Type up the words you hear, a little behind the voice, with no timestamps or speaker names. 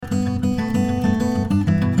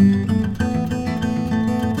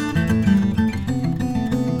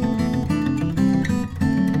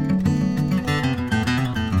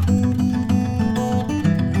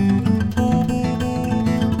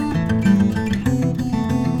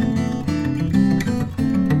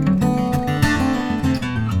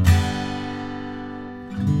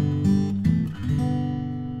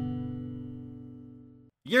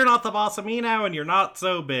You're not the boss of me now, and you're not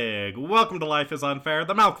so big. Welcome to Life is Unfair,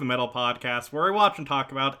 the Malcolm in the Middle podcast, where we watch and talk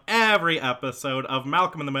about every episode of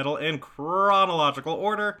Malcolm in the Middle in chronological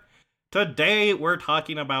order. Today, we're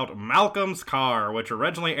talking about Malcolm's Car, which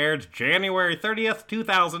originally aired January 30th,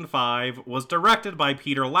 2005, was directed by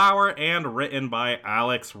Peter Lauer, and written by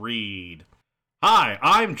Alex Reed. Hi,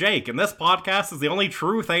 I'm Jake, and this podcast is the only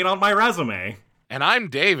true thing on my resume. And I'm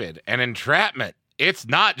David, and entrapment, it's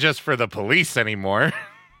not just for the police anymore.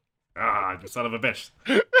 Ah, you son of a bitch.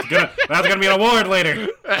 That's gonna be an award later.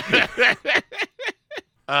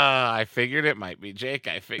 I figured it might be, Jake.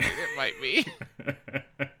 I figured it might be.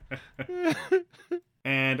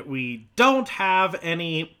 And we don't have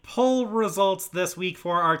any poll results this week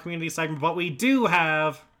for our community segment, but we do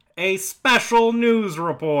have a special news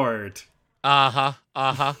report. And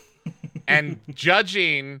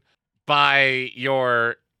judging by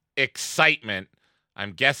your excitement,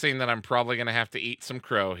 I'm guessing that I'm probably going to have to eat some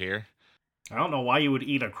crow here. I don't know why you would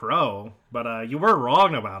eat a crow, but you were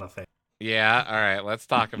wrong about a thing. Yeah, all right, let's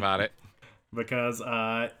talk about it. Because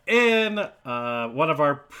in one of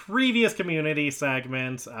our previous community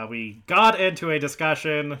segments, we got into a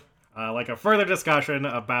discussion, a further discussion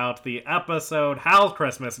about the episode Hal's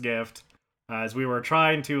Christmas Gift, as we were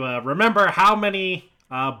trying to remember how many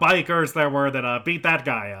bikers there were that beat that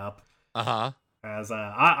guy up. Uh-huh. As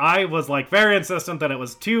I was very insistent that it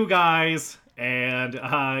was two guys, and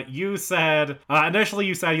you said, initially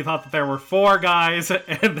you said you thought that there were four guys,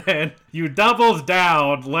 and then you doubled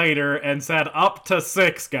down later and said up to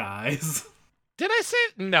six guys. Did I say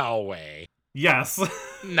it? No way. Yes.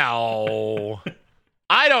 No.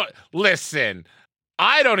 I don't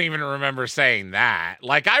even remember saying that.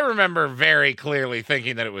 I remember very clearly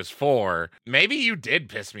thinking that it was four. Maybe you did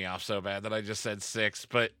piss me off so bad that I just said six,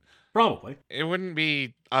 but probably. It wouldn't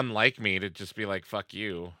be unlike me to just be like, fuck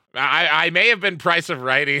you. I may have been Price's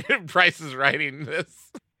writing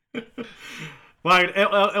this. It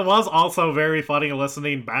was also very funny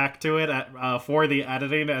listening back to it for the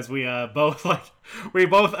editing, as we both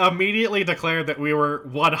immediately declared that we were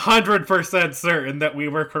 100% certain that we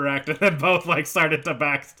were correct, and then both started to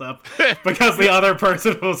backstep because the other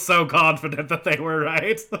person was so confident that they were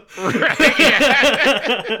right. Right,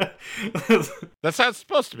 yeah. That's how it's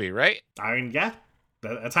supposed to be, right? I mean, yeah.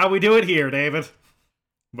 That's how we do it here, David.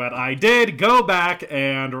 But I did go back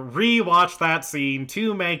and re-watch that scene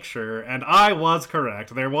to make sure, and I was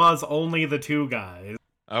correct. There was only the two guys.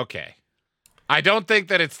 Okay. I don't think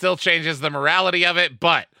that it still changes the morality of it,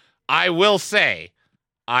 but I will say,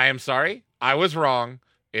 I am sorry. I was wrong.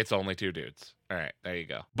 It's only two dudes. All right, there you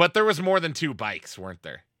go. But there was more than two bikes, weren't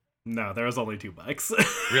there? No, there was only two bikes.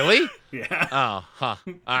 Really? Yeah. Oh, huh.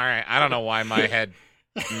 All right. I don't know why my head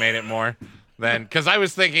made it more. Then, because I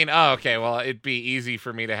was thinking, oh, okay, well, it'd be easy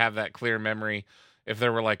for me to have that clear memory if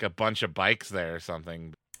there were a bunch of bikes there or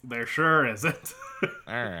something. There sure isn't.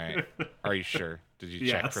 All right. Are you sure? Did you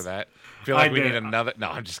check Yes. for that? I feel like we did. need another.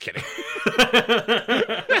 No, I'm just kidding.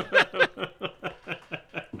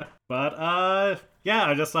 But, yeah,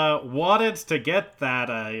 I just wanted to get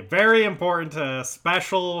that very important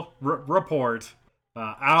special report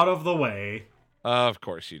out of the way. Of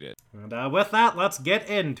course you did. And with that, let's get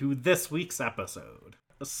into this week's episode.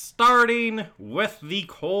 Starting with the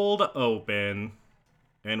cold open,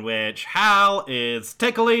 in which Hal is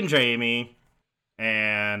tickling Jamie,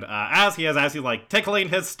 and as he's tickling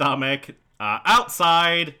his stomach,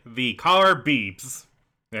 outside the car beeps.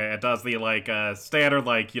 It does the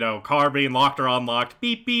standard car being locked or unlocked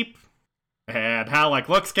beep beep, and Hal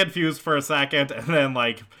looks confused for a second, and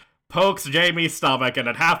then pokes Jamie's stomach, and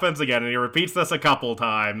it happens again, and he repeats this a couple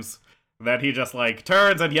times. Then he just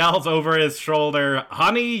turns and yells over his shoulder,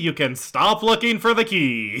 "Honey, you can stop looking for the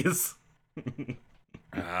keys."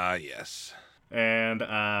 Yes. And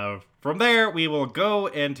from there, we will go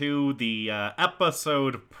into the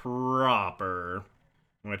episode proper,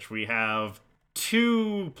 which we have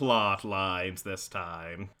two plot lines this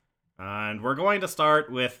time. And we're going to start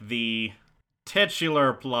with the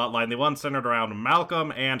titular plotline, the one centered around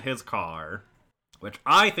Malcolm and his car, which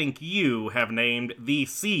I think you have named the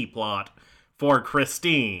C plot for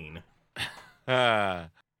Christine. It's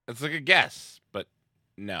a good guess, but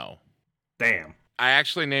no. Damn. I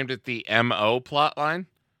actually named it the MO plotline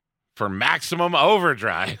for Maximum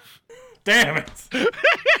Overdrive. Damn it.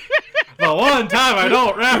 The one time I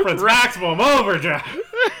don't reference Maximum Overdrive.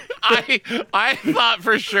 I thought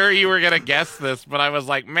for sure you were going to guess this, but I was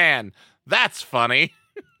like, man, that's funny.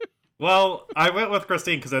 Well, I went with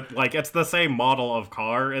Christine because it's the same model of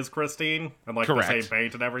car as Christine, and Correct. the same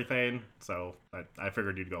paint and everything, so I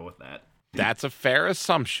figured you'd go with that. That's a fair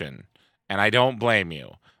assumption, and I don't blame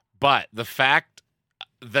you. But the fact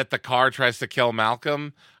that the car tries to kill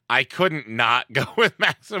Malcolm, I couldn't not go with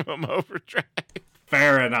Maximum Overdrive.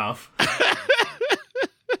 Fair enough.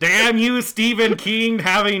 Damn you, Stephen King,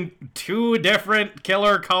 having 2 different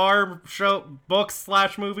killer car show books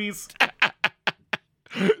 / movies.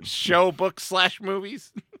 Show books /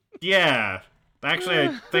 movies? Yeah. Actually,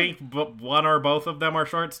 I think one or both of them are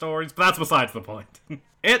short stories, but that's besides the point.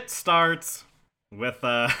 It starts with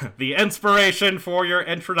the inspiration for your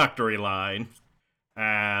introductory line.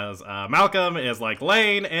 As Malcolm is like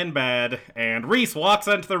laying in bed, and Reese walks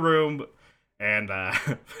into the room and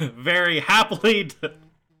very happily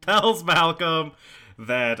tells Malcolm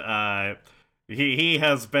that he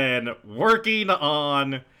has been working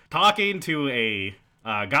on talking to a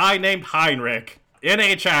guy named Heinrich in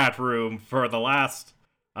a chat room for the last,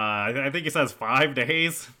 I think he says 5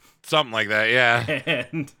 days. Something like that, yeah.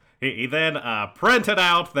 And he then printed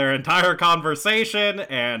out their entire conversation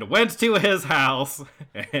and went to his house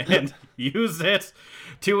and used it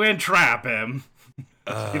to entrap him.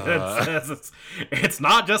 He then says it's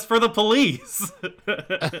not just for the police.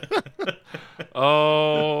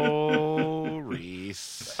 Oh,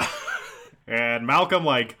 Reese. And Malcolm,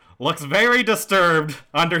 looks very disturbed,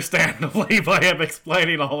 understandably, by him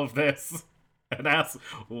explaining all of this. And asks,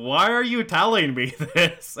 why are you telling me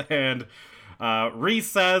this? And Reese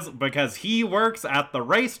says, because he works at the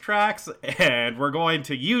racetracks, and we're going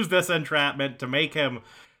to use this entrapment to make him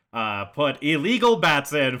put illegal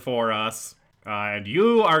bets in for us. And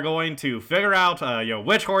you are going to figure out,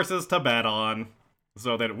 which horses to bet on,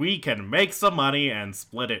 so that we can make some money and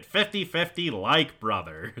split it 50-50 like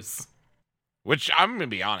brothers. Which, I'm going to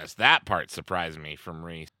be honest, that part surprised me from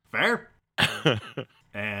Reese. Fair.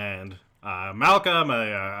 And Malcolm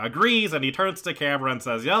agrees, and he turns to camera and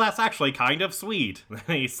says, that's actually kind of sweet.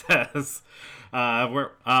 He says,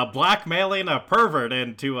 we're blackmailing a pervert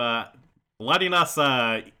into letting us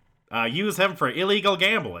use him for illegal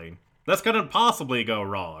gambling. This couldn't possibly go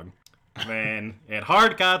wrong. Then it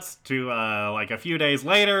hard cuts to a few days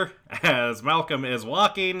later as Malcolm is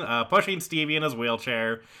walking, pushing Stevie in his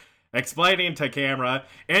wheelchair, explaining to camera,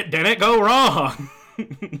 it didn't go wrong.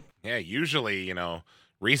 Yeah, usually,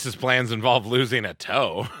 Reese's plans involve losing a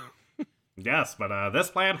toe. Yes, but this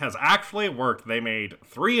plan has actually worked. They made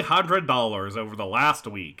 $300 over the last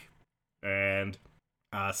week. And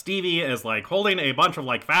Stevie is holding a bunch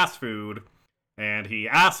of fast food. And he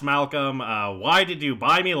asks Malcolm, why did you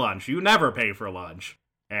buy me lunch? You never pay for lunch.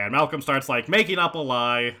 And Malcolm starts, making up a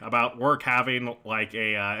lie about work having,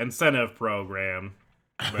 a incentive program.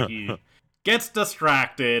 But he gets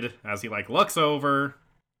distracted as he, looks over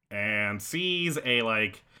and sees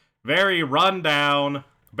a, very run-down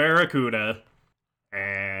barracuda.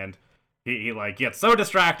 And he gets so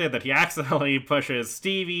distracted that he accidentally pushes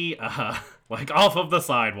Stevie, off of the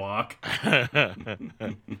sidewalk.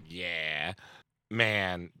 Yeah.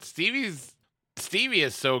 Man, Stevie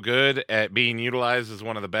is so good at being utilized as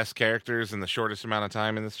one of the best characters in the shortest amount of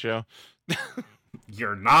time in this show.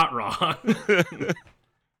 You're not wrong.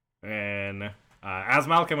 And as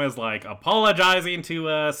Malcolm is apologizing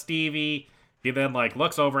to Stevie, he then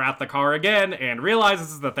looks over at the car again and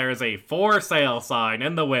realizes that there is a for sale sign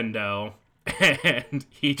in the window. And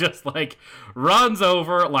he just runs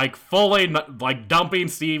over, fully dumping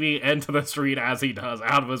Stevie into the street as he does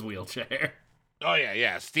out of his wheelchair. Oh,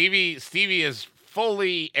 yeah. Stevie is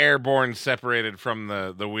fully airborne separated from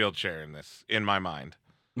the wheelchair in my mind.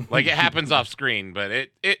 It happens off screen, but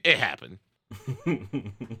it happened.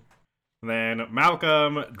 Then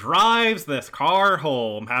Malcolm drives this car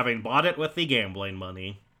home, having bought it with the gambling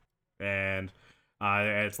money. And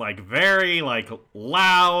it's very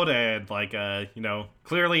loud and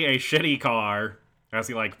clearly a shitty car as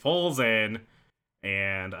he pulls in.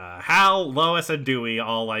 And Hal, Lois, and Dewey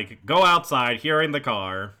all go outside hearing the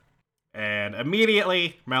car. And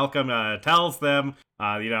immediately Malcolm tells them,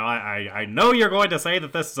 I know you're going to say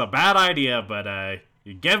that this is a bad idea, but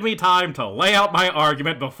you give me time to lay out my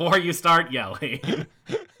argument before you start yelling.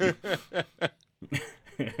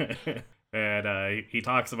 And he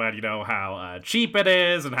talks about, how cheap it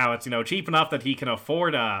is and how it's, cheap enough that he can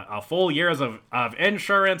afford a full year's of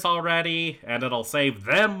insurance already, and it'll save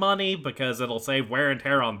them money because it'll save wear and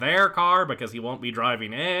tear on their car because he won't be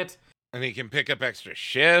driving it. And he can pick up extra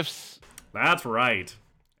shifts. That's right.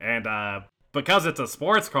 And because it's a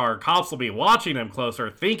sports car, cops will be watching him closer,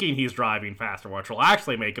 thinking he's driving faster, which will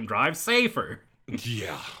actually make him drive safer.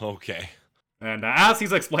 Yeah, okay. And as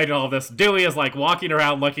he's explaining all this, Dewey is walking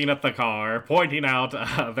around looking at the car, pointing out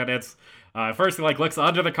that it's first he looks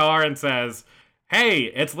under the car and says, "Hey,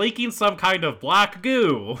 it's leaking some kind of black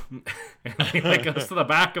goo." And he goes to the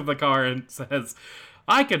back of the car and says,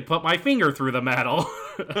 I could put my finger through the metal.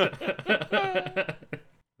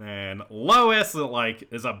 And Lois,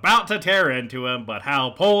 is about to tear into him, but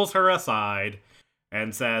Hal pulls her aside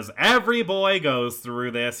and says every boy goes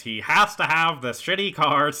through this. He has to have this shitty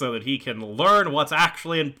car so that he can learn what's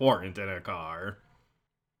actually important in a car.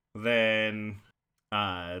 Then,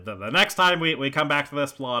 the next time we come back to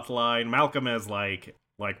this plot line, Malcolm is,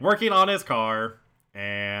 working on his car,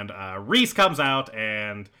 and Reese comes out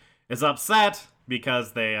and is upset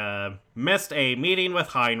because they missed a meeting with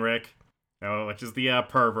Heinrich, which is the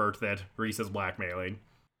pervert that Reese is blackmailing.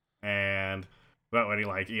 But when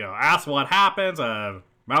he asks what happens,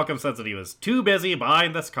 Malcolm says that he was too busy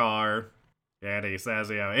buying this car, and he says,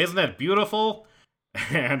 isn't it beautiful?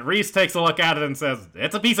 And Reese takes a look at it and says,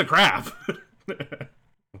 it's a piece of crap.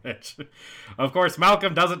 Which, of course,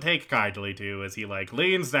 Malcolm doesn't take kindly to, as he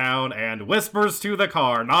leans down and whispers to the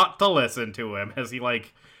car not to listen to him as he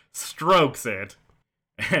strokes it.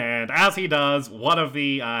 And as he does, one of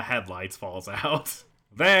the headlights falls out.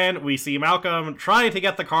 Then we see Malcolm trying to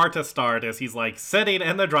get the car to start as he's sitting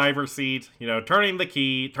in the driver's seat, turning the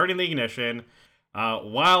key, turning the ignition,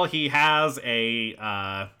 while he has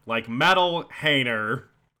a metal hanger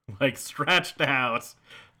stretched out,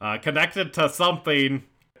 connected to something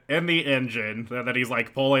in the engine that he's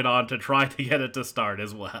pulling on to try to get it to start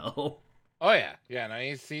as well. Oh yeah, no,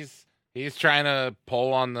 he's trying to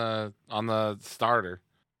pull on the starter.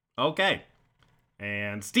 Okay,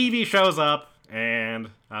 and Stevie shows up.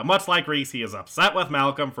 And much like Reese, he is upset with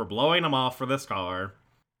Malcolm for blowing him off for this car,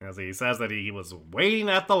 as he says that he was waiting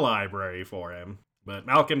at the library for him. But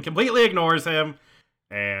Malcolm completely ignores him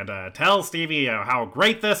and tells Stevie how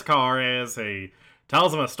great this car is. He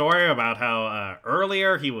tells him a story about how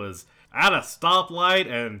earlier he was at a stoplight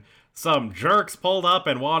and some jerks pulled up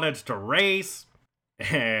and wanted to race,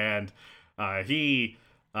 and he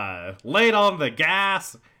laid on the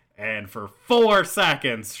gas. And for 4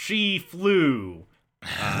 seconds, she flew.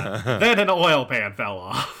 Then an oil pan fell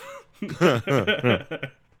off.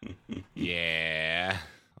 Yeah.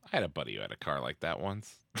 I had a buddy who had a car like that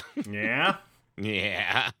once. Yeah?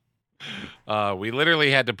 Yeah. We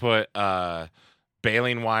literally had to put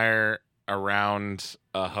baling wire around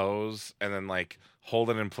a hose and then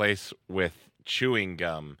hold it in place with chewing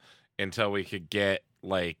gum until we could get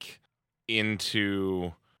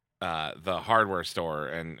into the hardware store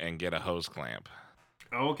and get a hose clamp.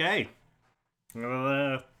 Okay.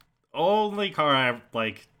 The only car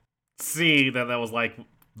I see that was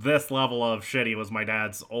this level of shitty was my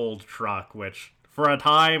dad's old truck, which for a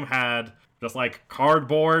time had just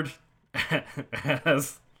cardboard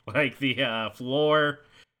as the floor.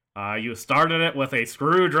 You started it with a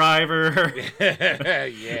screwdriver.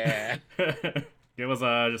 Yeah. It was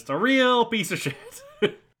just a real piece of shit.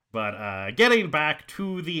 But getting back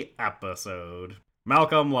to the episode,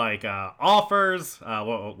 Malcolm offers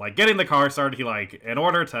getting the car started. He in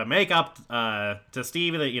order to make up to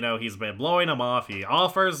Stevie that he's been blowing him off, he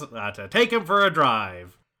offers to take him for a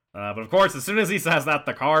drive. But of course, as soon as he says that,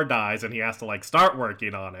 the car dies and he has to start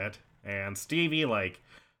working on it. And Stevie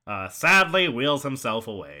sadly wheels himself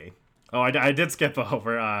away. Oh, I did skip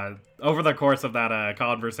over the course of that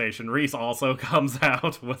conversation. Reese also comes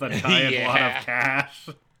out with a giant lot of cash.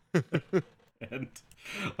 And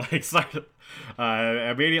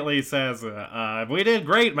immediately says, we did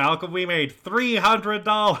great, Malcolm. We made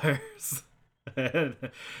 $300. and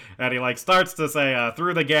he starts to say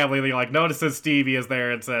through the gambling. He notices Stevie is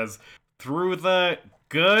there and says, through the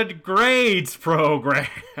good grades program.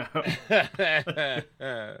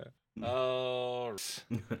 Oh,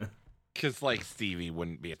 because Stevie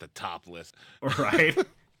wouldn't be at the top list, right?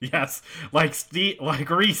 Yes,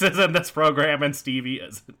 Reese is in this program and Stevie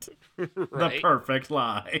isn't. Right? The perfect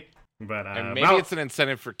lie. But and maybe it's an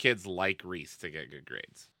incentive for kids like Reese to get good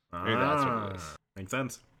grades. Maybe that's what it is. Makes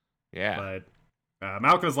sense. Yeah. But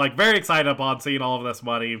Malcolm's very excited upon seeing all of this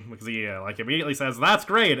money because he immediately says, "That's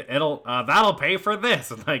great. That'll pay for this,"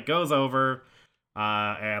 and goes over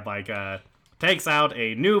and takes out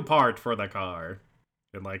a new part for the car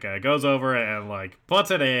and goes over and puts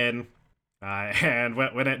it in. And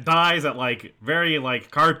when it dies at very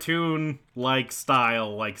cartoon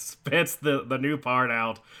style, spits the new part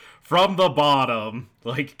out from the bottom,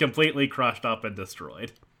 completely crushed up and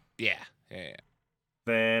destroyed. Yeah.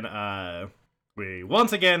 Then we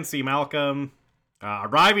once again see Malcolm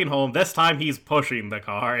arriving home. This time he's pushing the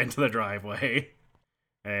car into the driveway,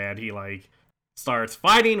 and he starts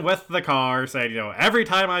fighting with the car, saying, every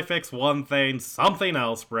time I fix one thing, something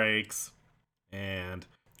else breaks. And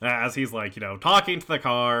as he's talking to the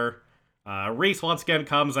car, Reese once again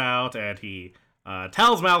comes out and he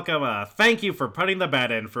tells Malcolm, thank you for putting the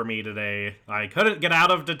bed in for me today. I couldn't get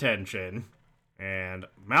out of detention. And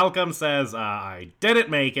Malcolm says, I didn't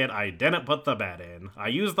make it. I didn't put the bed in. I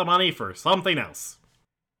used the money for something else.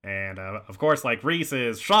 And, of course, like, Reese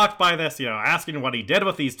is shocked by this, asking what he did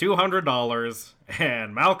with these $200.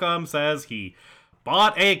 And Malcolm says he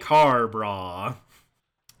bought a car bra.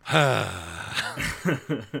 And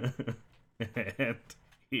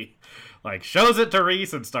he, shows it to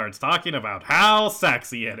Reese and starts talking about how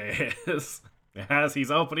sexy it is. As he's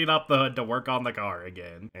opening up the hood to work on the car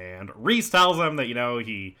again. And Reese tells him that,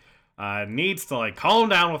 he needs to, calm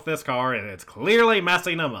down with this car, and it's clearly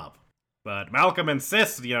messing him up. But Malcolm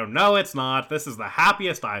insists, no, it's not. This is the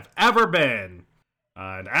happiest I've ever been.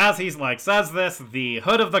 And as he's, says this, the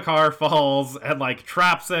hood of the car falls and,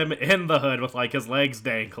 traps him in the hood with, his legs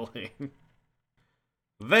dangling.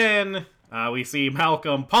 Then, we see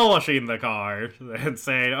Malcolm polishing the car and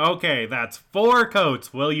saying, okay, that's 4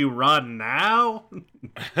 coats. Will you run now?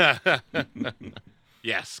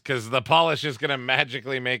 Yes, because the polish is going to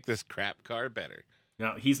magically make this crap car better.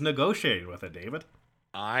 Now, he's negotiating with it, David.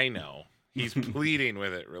 I know. He's pleading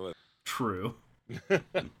with it, really. True.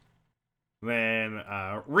 Then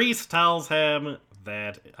Reese tells him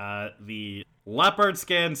that the leopard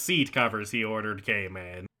skin seat covers he ordered came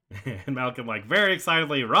in. And Malcolm, very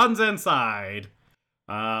excitedly runs inside,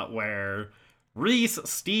 where Reese,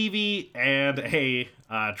 Stevie, and a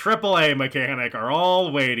AAA mechanic are all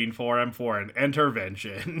waiting for him for an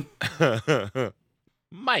intervention.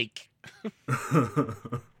 Mike.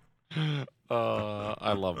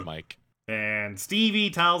 I love Mike. And Stevie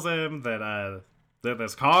tells him that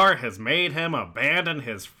this car has made him abandon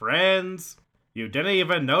his friends. You didn't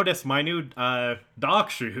even notice my new dock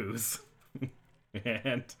shoes.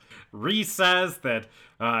 And Reese says that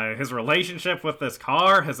his relationship with this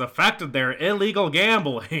car has affected their illegal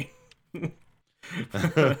gambling.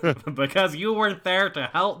 Because you weren't there to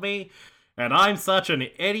help me, and I'm such an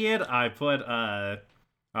idiot, I put a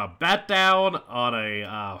bet down on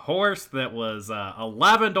a horse that was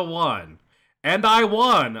 11-1, and I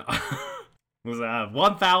won. It was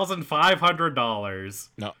 $1,500.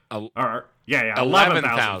 No,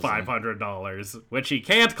 $11,500, which he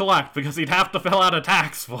can't collect because he'd have to fill out a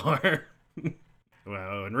tax for.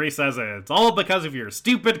 Well, and Reese says it's all because of your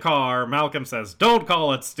stupid car. Malcolm says, don't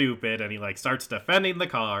call it stupid, and he starts defending the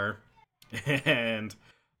car. And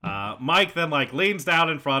Mike then leans down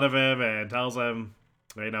in front of him and tells him,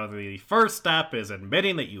 the first step is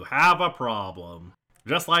admitting that you have a problem.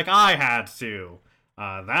 Just like I had to.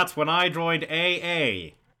 That's when I joined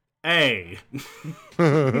AA. And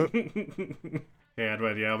when,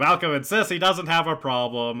 Malcolm insists he doesn't have a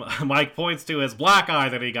problem, Mike points to his black eye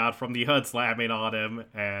that he got from the hood slamming on him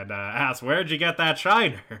and asks, where'd you get that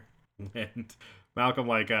shiner? And Malcolm,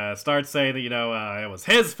 starts saying that, it was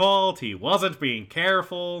his fault, he wasn't being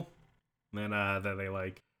careful. And then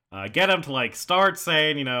they, get him to, start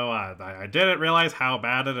saying, I didn't realize how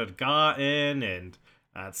bad it had gotten, and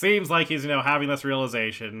it seems like he's, having this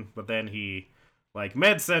realization, but then he,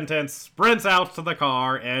 mid-sentence, sprints out to the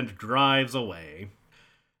car and drives away.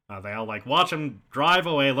 They all, watch him drive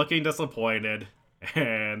away looking disappointed,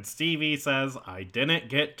 and Stevie says, I didn't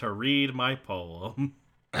get to read my poem.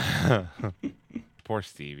 Poor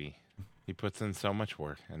Stevie. He puts in so much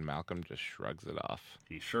work, and Malcolm just shrugs it off.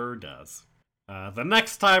 He sure does. The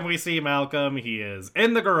next time we see Malcolm, he is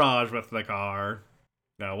in the garage with the car.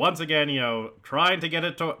 Once again, trying to get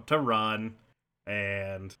it to run,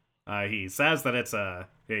 and he says that it's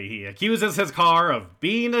he accuses his car of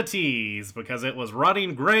being a tease because it was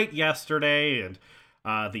running great yesterday, and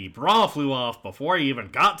the bra flew off before he even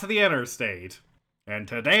got to the interstate. And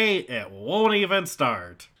today, it won't even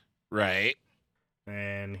start. Right.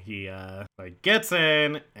 And he, gets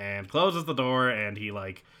in and closes the door, and he,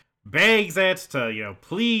 begs it to,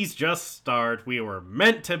 please just start. We were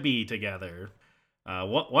meant to be together.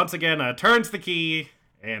 Once again, turns the key,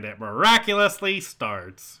 and it miraculously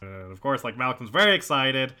starts. Of course, Malcolm's very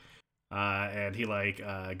excited, and he,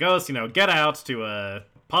 goes, get out to,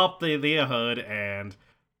 pop the hood, and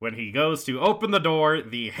when he goes to open the door,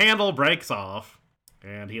 the handle breaks off,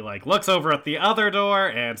 and he, looks over at the other door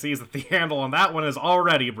and sees that the handle on that one is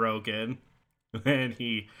already broken, and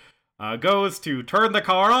he goes to turn the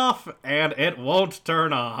car off, and it won't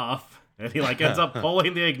turn off, and he, ends up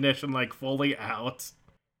pulling the ignition, fully out.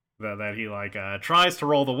 Then he, tries to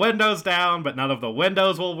roll the windows down, but none of the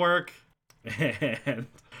windows will work. And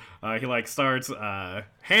he, starts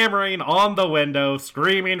hammering on the window,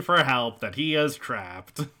 screaming for help that he is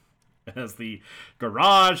trapped. As the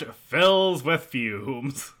garage fills with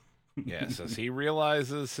fumes. Yes, as he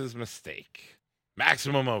realizes his mistake.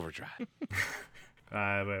 Maximum overdrive.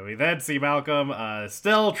 But we then see Malcolm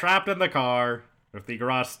still trapped in the car, with the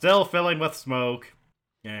garage still filling with smoke.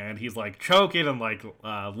 And he's like choking and like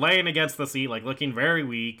laying against the seat, like looking very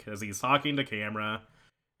weak as he's talking to camera.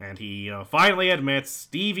 And he finally admits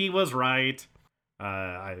Stevie was right.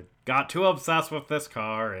 I got too obsessed with this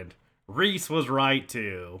car, and Reese was right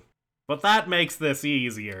too. But that makes this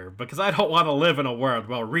easier, because I don't want to live in a world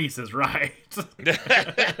where Reese is right.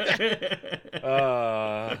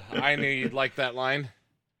 I knew you'd like that line.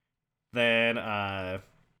 Then,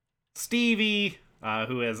 Stevie,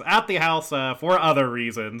 who is at the house for other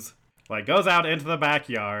reasons, like goes out into the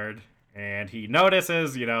backyard, and he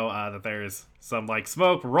notices, that there's some like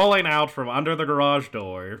smoke rolling out from under the garage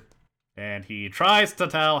door. And he tries to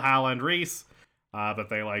tell Hal and Reese, but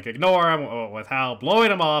they like ignore him, with Hal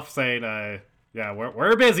blowing him off, saying, yeah,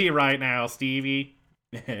 we're busy right now, Stevie.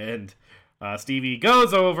 And Stevie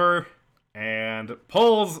goes over and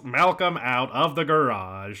pulls Malcolm out of the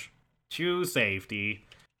garage to safety.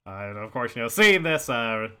 And of course, seeing this,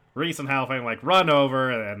 Reese and Hal like run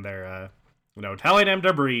over, and they're, telling him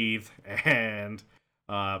to breathe. And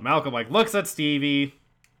Malcolm like looks at Stevie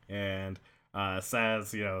and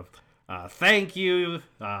says, thank you.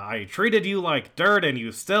 I treated you like dirt, and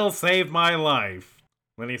you still saved my life.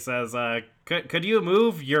 Then he says, could you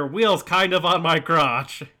move? Your wheel's kind of on my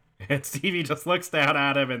crotch. And Stevie just looks down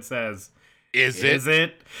at him and says, Is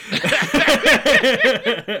it?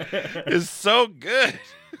 It's so good.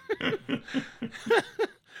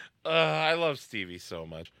 I love Stevie so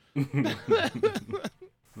much.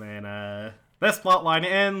 Then, this plotline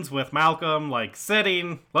ends with Malcolm, like,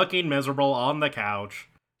 sitting, looking miserable on the couch.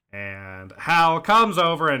 And Hal comes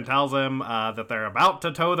over and tells him that they're about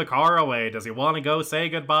to tow the car away. Does he want to go say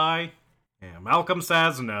goodbye? And Malcolm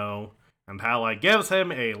says no. And Hal like gives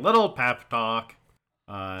him a little pep talk.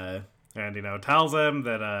 And tells him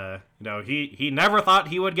that he never thought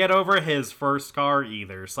he would get over his first car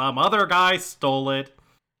either. Some other guy stole it.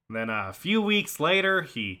 And then a few weeks later,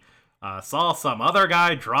 he saw some other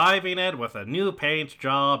guy driving it with a new paint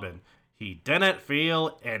job, and he didn't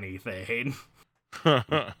feel anything.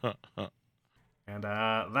 And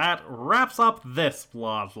that wraps up this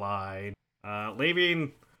plot line,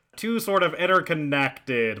 leaving two sort of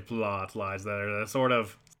interconnected plot lines that are sort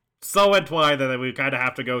of so entwined that we kind of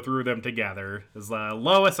have to go through them together. As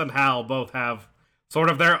Lois and Hal both have sort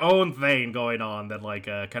of their own thing going on that like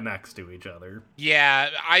connects to each other. Yeah,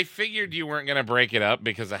 I figured you weren't gonna break it up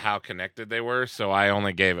because of how connected they were, so I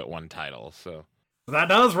only gave it one title. So that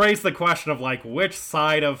does raise the question of like which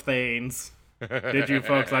side of things did you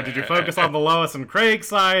focus on? Did you focus on the Lois and Craig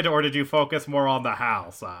side, or did you focus more on the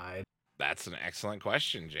Hal side? That's an excellent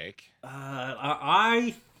question, Jake.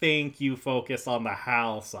 I think you focus on the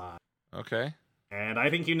Hal side. Okay. And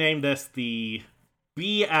I think you named this the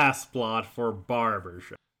BS plot for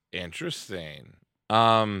Barbershop. Interesting.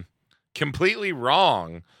 Completely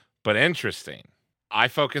wrong, but interesting. I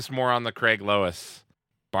focused more on the Craig Lois.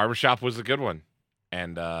 Barbershop was a good one.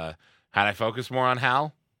 And had I focused more on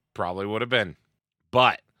Hal, probably would have been.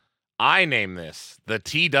 But I named this the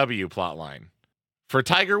TW plotline for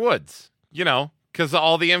Tiger Woods. Because of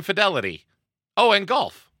all the infidelity. Oh, and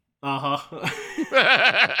golf. Uh-huh.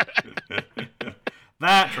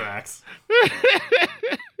 That tracks.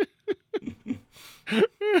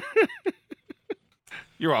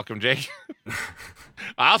 You're welcome, Jake.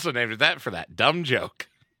 I also named it that for that dumb joke.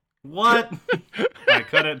 What? I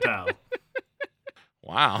couldn't tell.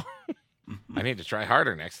 Wow. I need to try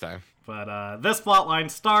harder next time. But this plotline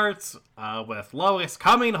starts with Lois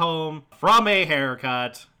coming home from a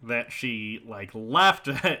haircut that she left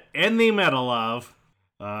in the middle of.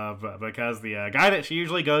 Because the guy that she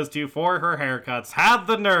usually goes to for her haircuts had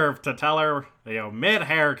the nerve to tell her,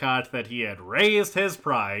 mid-haircut that he had raised his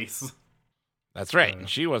price. That's right, and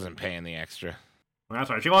she wasn't paying the extra. That's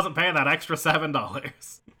right, she wasn't paying that extra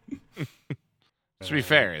 $7. To be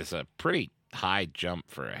fair, it's a pretty high jump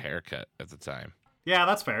for a haircut at the time. Yeah,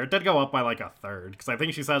 that's fair. It did go up by a third, because I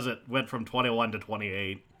think she says it went from 21 to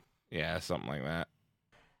 28. Yeah, something like that.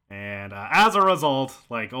 And as a result,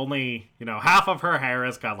 only, half of her hair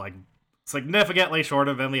is got, significantly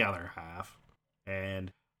shorter than the other half.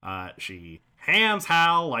 And she hands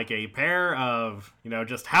Hal, a pair of,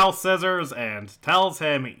 just house scissors and tells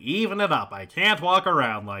him, even it up, I can't walk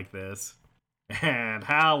around like this. And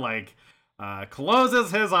Hal,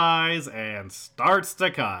 closes his eyes and starts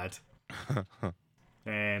to cut.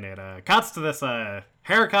 And it cuts to this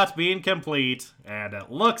haircut being complete, and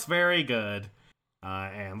it looks very good.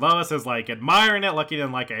 And Lois is admiring it, looking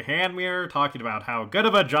in a hand mirror, talking about how good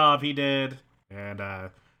of a job he did. And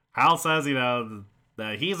Hal says,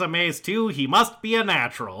 he's amazed too. He must be a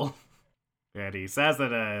natural. And he says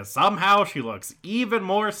that somehow she looks even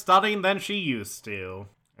more stunning than she used to.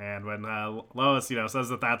 And when Lois, says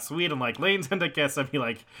that that's sweet and, leans in to kiss him,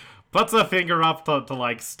 he, puts a finger up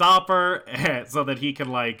to stop her so that he can,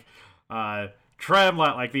 trim,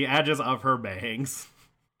 the edges of her bangs.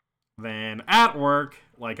 Then at work,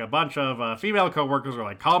 a bunch of female coworkers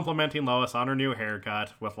are, complimenting Lois on her new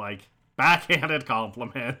haircut with, backhanded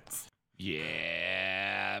compliments.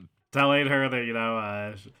 Yeah. Telling her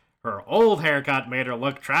that, her old haircut made her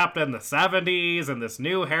look trapped in the 70s, and this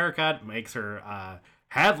new haircut makes her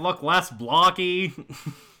head look less blocky.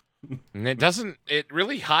 And it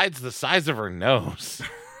really hides the size of her nose.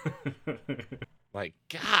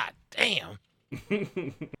 God damn.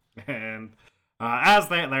 And as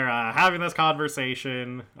they're having this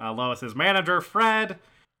conversation, Lois's manager, Fred,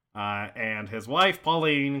 and his wife,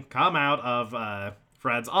 Pauline, come out of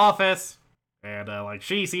Fred's office. And,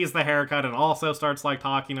 she sees the haircut and also starts,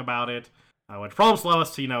 talking about it. Which prompts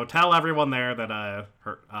Lois to, tell everyone there that,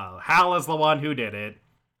 Hal is the one who did it.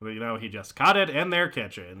 But, he just cut it in their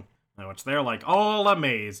kitchen. Which they're, all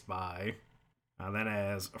amazed by. And then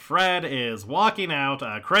as Fred is walking out,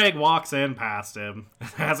 Craig walks in past him.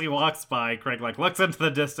 As he walks by, Craig, looks into the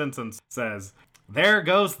distance and says, "There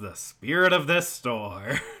goes the spirit of this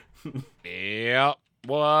store." Yep.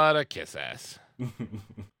 What a kiss ass.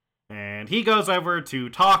 And he goes over to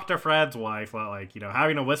talk to Fred's wife,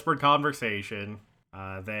 having a whispered conversation.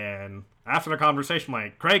 Then, after the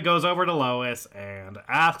conversation, Craig goes over to Lois and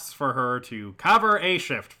asks for her to cover a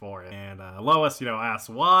shift for him. And Lois, asks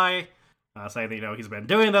why, saying that, he's been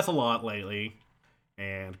doing this a lot lately.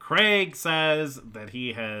 And Craig says that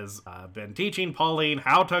he has been teaching Pauline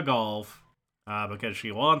how to golf because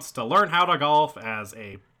she wants to learn how to golf as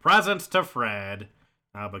a present to Fred.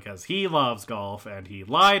 Because he loves golf, and he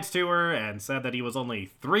lied to her and said that he was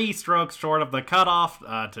only 3 strokes short of the cutoff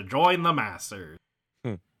to join the Masters.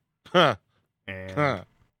 Huh. And,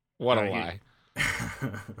 what a lie.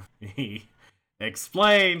 He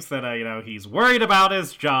explains that, he's worried about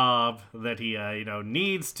his job, that he,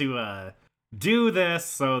 needs to do this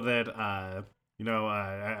so that,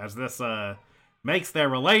 as this makes their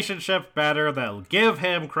relationship better, they'll give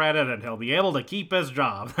him credit and he'll be able to keep his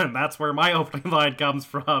job. And that's where my opening line comes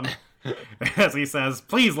from. As he says,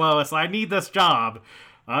 "Please, Lois, I need this job.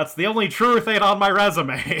 It's the only true thing on my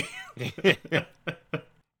resume."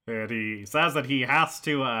 And he says that he has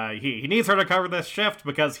to, he needs her to cover this shift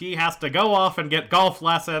because he has to go off and get golf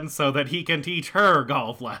lessons so that he can teach her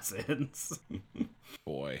golf lessons.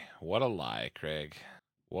 Boy, what a lie, Craig.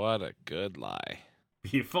 What a good lie.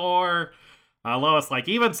 Before Lois,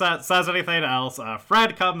 even says anything else,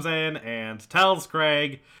 Fred comes in and tells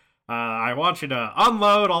Craig, "I want you to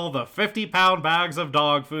unload all the 50-pound bags of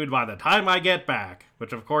dog food by the time I get back."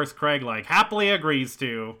 Which, of course, Craig, happily agrees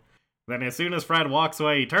to. Then as soon as Fred walks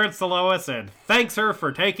away, he turns to Lois and thanks her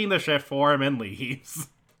for taking the shift for him and leaves.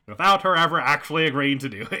 Without her ever actually agreeing to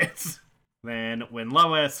do it. Then, when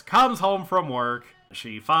Lois comes home from work,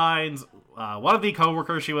 she finds one of the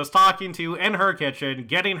coworkers she was talking to in her kitchen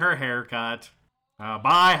getting her hair cut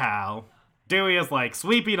by Hal. Dewey is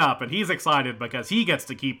sweeping up and he's excited because he gets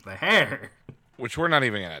to keep the hair. Which we're not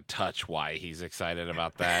even going to touch why he's excited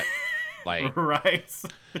about that. Right.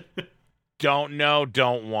 Don't know,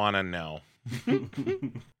 don't want to know.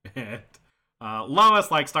 And, Lois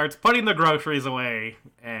starts putting the groceries away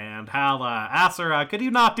and Hal asks her, "Could you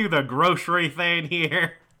not do the grocery thing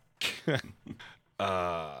here?"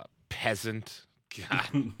 Peasant. God.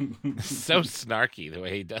 So snarky the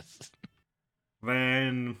way he does.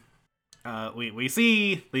 Then we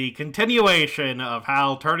see the continuation of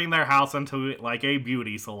Hal turning their house into a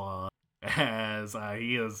beauty salon. As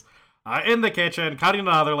he is in the kitchen cutting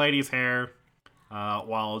another lady's hair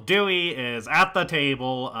while Dewey is at the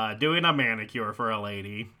table doing a manicure for a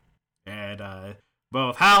lady. And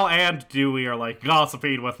both Hal and Dewey are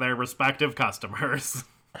gossiping with their respective customers.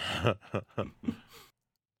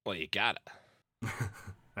 Well, you gotta.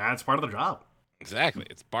 That's part of the job. Exactly.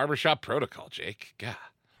 It's barbershop protocol, Jake. God.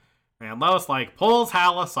 And Lois, pulls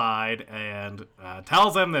Hal aside and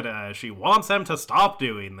tells him that she wants him to stop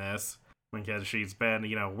doing this because she's been,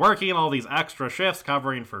 working all these extra shifts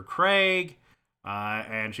covering for Craig.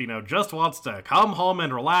 And she, just wants to come home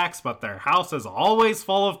and relax, but their house is always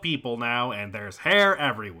full of people now, and there's hair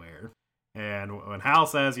everywhere. And when Hal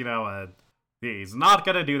says, he's not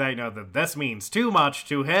gonna do that, that this means too much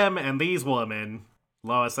to him and these women,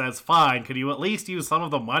 Lois says, "Fine, could you at least use some of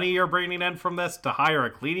the money you're bringing in from this to hire a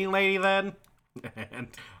cleaning lady then?" And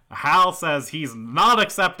Hal says he's not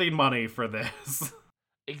accepting money for this.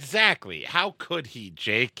 Exactly. How could he,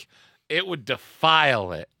 Jake? It would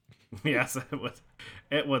defile it. Yes,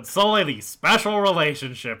 it would sully the special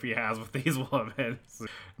relationship he has with these women. It's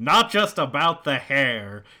not just about the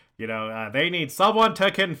hair. They need someone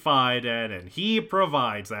to confide in, and he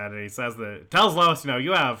provides that. And he tells Lois,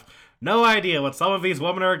 you have no idea what some of these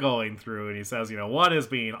women are going through. And he says, one is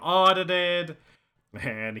being audited.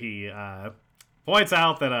 And he points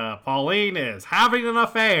out that Pauline is having an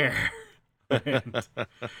affair. And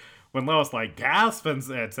when Lois gasps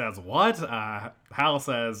and says, "What?" Hal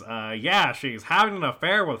says, "Yeah, she's having an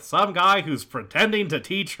affair with some guy who's pretending to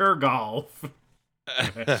teach her golf."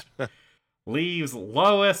 Which leaves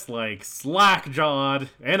Lois slack-jawed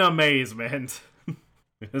in amazement.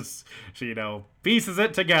 She, pieces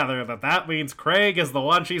it together that means Craig is the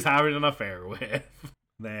one she's having an affair with.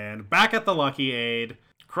 Then back at the Lucky Aid,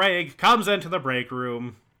 Craig comes into the break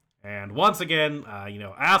room and once again,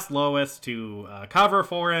 asks Lois to cover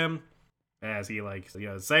for him as he,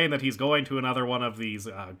 saying that he's going to another one of these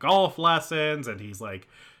golf lessons, and he's,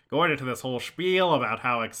 going into this whole spiel about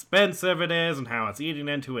how expensive it is and how it's eating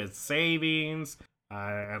into his savings.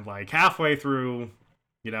 And, halfway through,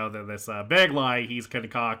 this big lie he's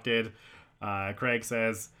concocted, Craig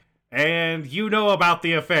says, "And you know about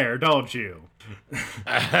the affair, don't you?"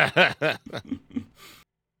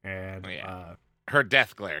 And, her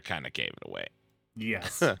death glare kind of gave it away.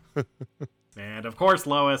 Yes. And of course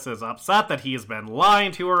Lois is upset that he's been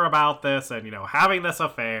lying to her about this and, having this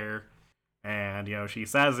affair. And, she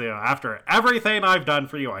says, after everything I've done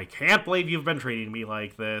for you, I can't believe you've been treating me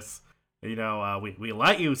like this. We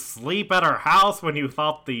let you sleep at our house when you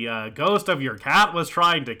thought the ghost of your cat was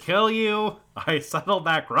trying to kill you. I settled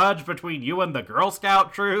that grudge between you and the Girl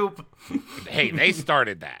Scout troop. Hey, they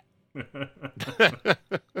started that.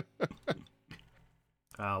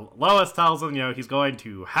 Lois tells him, he's going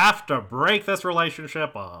to have to break this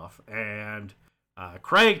relationship off, and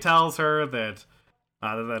Craig tells her that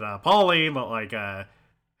Pauline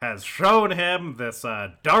has shown him this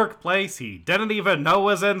dark place he didn't even know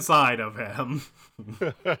was inside of him.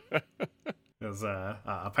 Because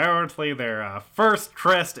apparently their first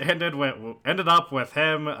tryst ended up with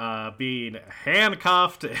him being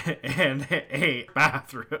handcuffed in a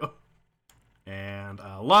bathroom. And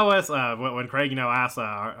Lois, when Craig, asks,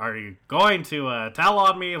 are you going to tell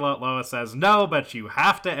on me? Lois says, no, but you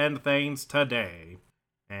have to end things today.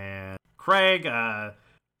 And Craig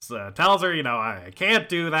tells her, I can't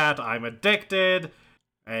do that. I'm addicted.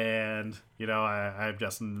 And, I'm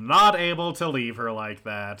just not able to leave her like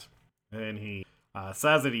that. And he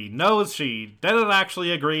says that he knows she didn't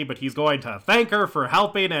actually agree, but he's going to thank her for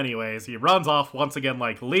helping anyways. He runs off once again,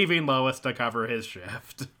 leaving Lois to cover his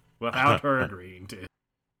shift. Without her agreeing to.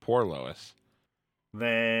 Poor Lois.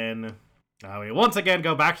 Then we once again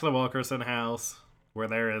go back to the Wilkerson house, where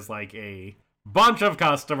there is a bunch of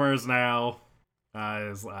customers now.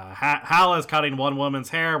 Hal is cutting one woman's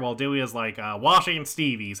hair while Dewey is washing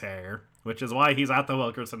Stevie's hair, which is why he's at the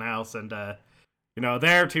Wilkerson house and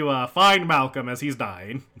there to find Malcolm as he's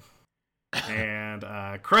dying. And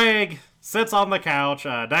Craig sits on the couch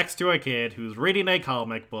next to a kid who's reading a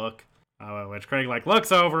comic book. Which Craig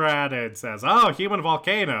looks over at and says, "Oh, Human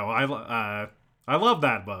Volcano! I love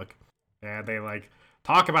that book." And they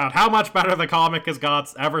talk about how much better the comic has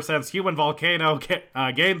got ever since Human Volcano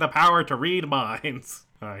gained the power to read minds.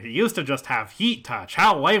 He used to just have heat touch.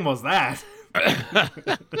 How lame was that?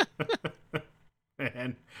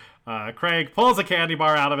 And Craig pulls a candy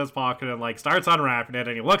bar out of his pocket and starts unwrapping it.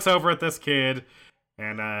 And he looks over at this kid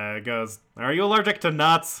and goes, "Are you allergic to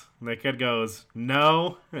nuts?" And the kid goes,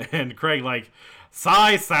 "No." And Craig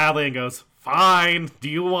sighs sadly and goes, "Fine, do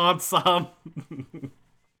you want some?"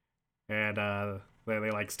 And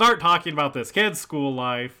they start talking about this kid's school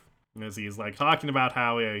life, as he's talking about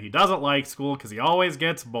how he doesn't like school because he always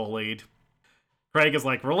gets bullied. Craig is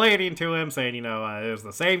relating to him, saying, it was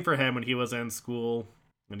the same for him when he was in school.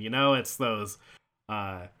 And it's those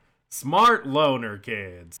smart loner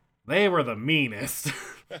kids. They were the meanest.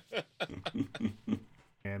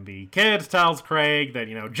 And the kid tells Craig that,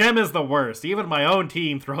 Jim is the worst. Even my own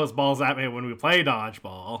team throws balls at me when we play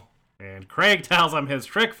dodgeball. And Craig tells him his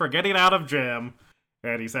trick for getting out of Jim.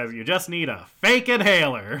 And he says, you just need a fake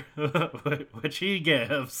inhaler, which he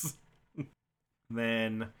gives.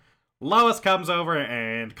 Then Lois comes over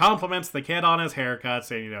and compliments the kid on his haircut,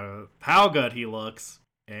 saying, how good he looks.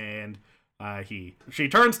 And she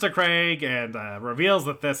turns to Craig and reveals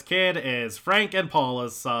that this kid is Frank and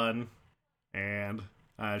Paula's son. And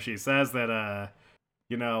she says that,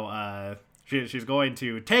 she's going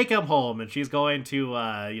to take him home, and she's going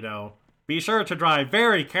to, be sure to drive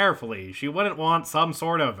very carefully. She wouldn't want some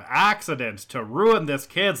sort of accident to ruin this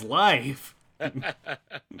kid's life.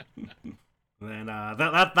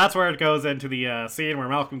 that's where it goes into the scene where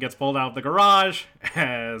Malcolm gets pulled out of the garage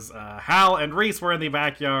as Hal and Reese were in the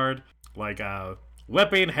backyard, like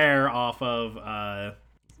whipping hair off of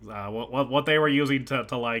what they were using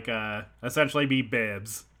to like essentially be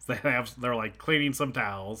bibs. They're like cleaning some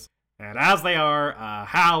towels, and as they are,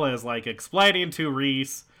 Hal is like explaining to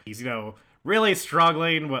Reese he's really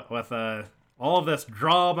struggling with all of this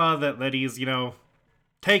drama that he's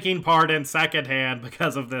taking part in secondhand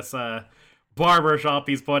because of this barber shop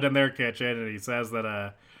he's put in their kitchen, and he says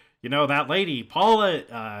that that lady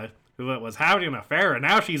Paula who was having an affair, and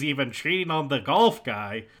now she's even cheating on the golf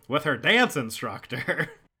guy with her dance instructor.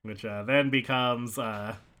 Which then becomes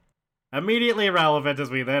immediately relevant as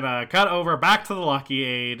we then cut over back to the Lucky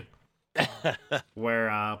Aid, where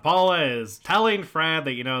Paula is telling Fred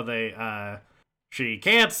that she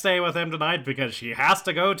can't stay with him tonight because she has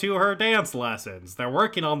to go to her dance lessons. They're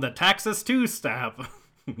working on the Texas two-step.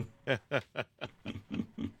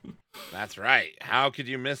 That's right. How could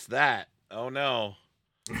you miss that? Oh no.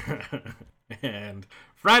 And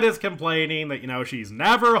Fred is complaining that she's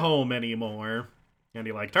never home anymore. And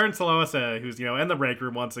he turns to Lois, who's in the break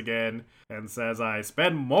room once again, and says, "I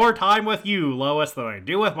spend more time with you, Lois, than I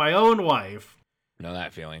do with my own wife." Know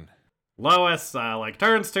that feeling. Lois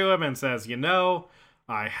turns to him and says,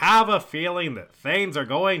 "I have a feeling that things are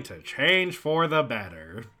going to change for the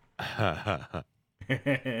better."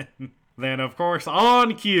 Then, of course,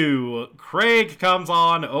 on cue, Craig comes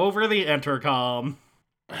on over the intercom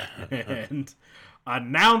and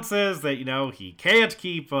announces that, he can't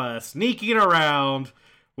keep sneaking around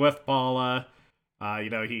with Paula.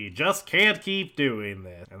 He just can't keep doing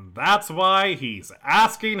this. And that's why he's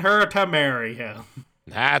asking her to marry him.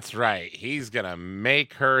 That's right. He's gonna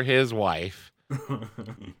make her his wife.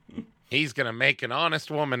 He's gonna make an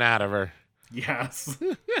honest woman out of her. Yes.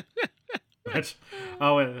 Which,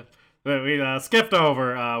 we skipped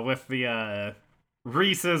over with the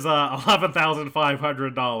Reese's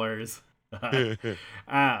 $11,500.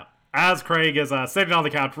 As Craig is sitting on the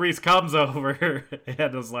couch, Reese comes over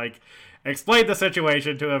and is explain the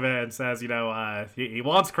situation to him and says, he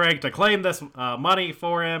wants Craig to claim this money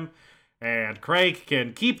for him, and Craig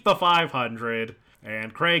can keep the 500.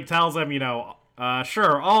 And Craig tells him,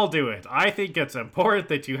 sure, I'll do it. I think it's important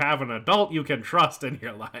that you have an adult you can trust in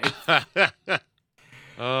your life.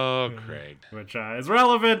 Oh, Craig. Which is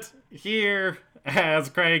relevant here, as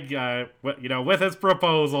Craig, with his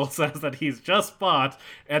proposal, says that he's just bought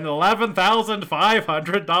an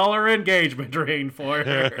 $11,500 engagement ring for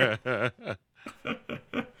her.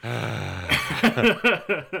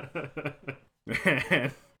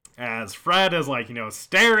 As Fred is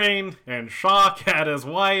staring in shock at his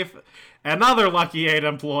wife, another Lucky 8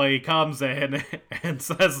 employee comes in and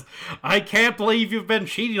says, "I can't believe you've been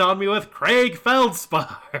cheating on me with Craig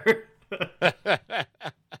Feldspar."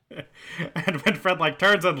 And when Fred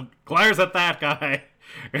turns and glares at that guy,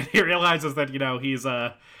 and he realizes that he's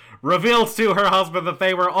revealed to her husband that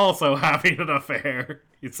they were also having an affair,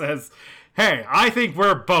 he says, "Hey, I think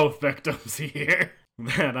we're both victims here."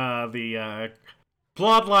 Then the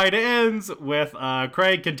plotline ends with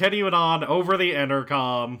Craig continuing on over the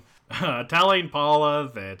intercom, telling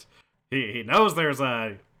Paula that he knows there's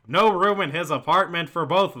no room in his apartment for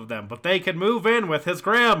both of them, but they can move in with his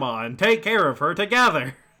grandma and take care of her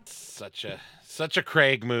together. Such a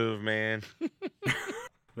Craig move, man.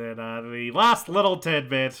 Then the last little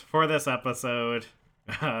tidbit for this episode,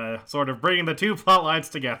 sort of bringing the two plot lines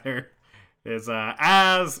together, is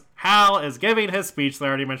as Hal is giving his speech that I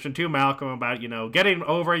already mentioned to Malcolm about, getting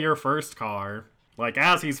over your first car.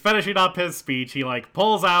 As he's finishing up his speech, he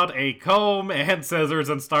pulls out a comb and scissors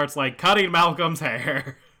and starts cutting Malcolm's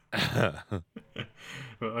hair.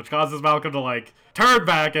 Which causes Malcolm to turn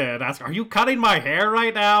back and ask, "Are you cutting my hair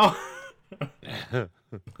right now?"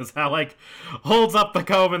 Because Hal holds up the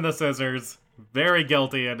comb and the scissors, very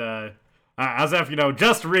guilty, and as if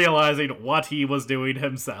just realizing what he was doing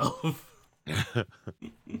himself.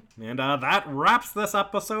 And that wraps this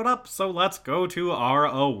episode up, so let's go to our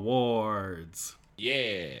awards.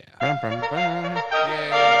 Yeah. Yeah.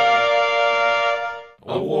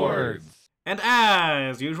 Awards. And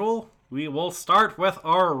as usual, we will start with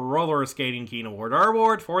our Roller Skating King Award, our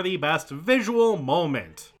award for the best visual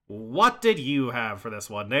moment. What did you have for this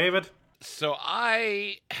one, David? So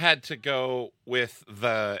I had to go with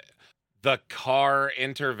the car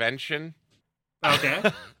intervention.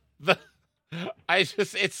 Okay.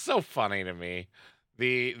 It's so funny to me.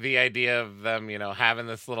 The idea of them, having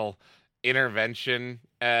this little intervention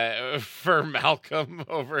for Malcolm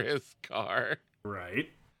over his car.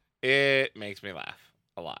 Right. It makes me laugh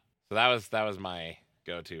a lot. So that was my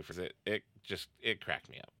go-to for it. It cracked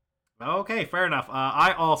me up. Okay, fair enough.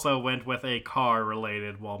 I also went with a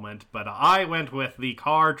car-related moment, but I went with the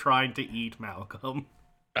car trying to eat Malcolm.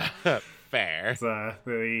 Fair. It's,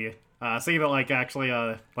 the scene that, like, actually,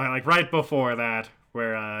 like right before that,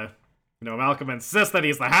 where, Malcolm insists that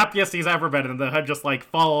he's the happiest he's ever been, and the hood just, like,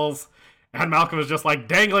 falls, and Malcolm is just, like,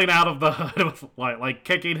 dangling out of the hood with, like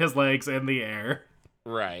kicking his legs in the air.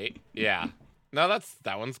 Right. Yeah. No,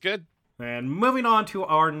 that one's good. And moving on to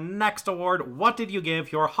our next award, what did you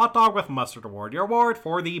give your Hot Dog with Mustard award? Your award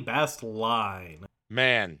for the best line.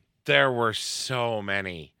 Man, there were so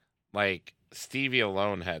many. Like, Stevie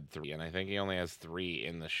alone had 3, and I think he only has 3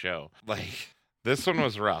 in the show. Like, this one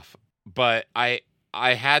was rough, but I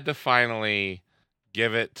had to finally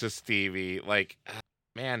give it to Stevie. Like,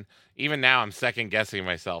 man, even now I'm second guessing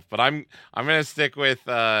myself, but I'm gonna stick with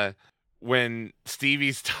when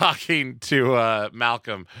Stevie's talking to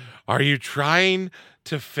Malcolm. Are you trying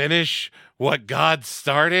to finish what God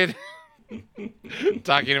started?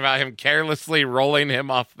 Talking about him carelessly rolling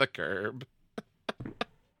him off the curb.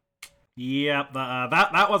 Yep,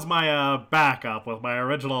 that was my backup, with my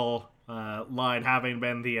original line having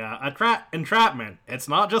been the entrapment. It's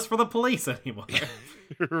not just for the police anymore.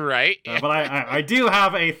 Right? But I do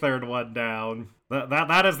have a third one down.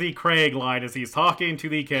 That is the Craig line as he's talking to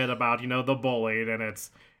the kid about, the bullying,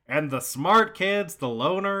 and the smart kids, the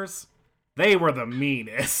loners, they were the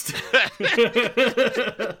meanest.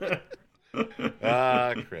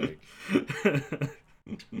 Craig.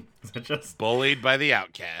 Just bullied by the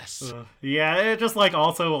outcasts. Yeah, it just, like,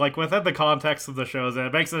 also, like, within the context of the shows,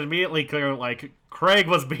 it makes it immediately clear, like, Craig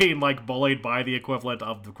was being, like, bullied by the equivalent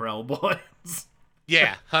of the Krell boys.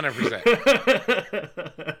 Yeah,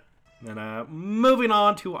 100%. And moving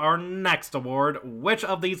on to our next award, which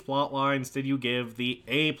of these plot lines did you give the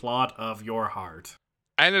A plot of your heart?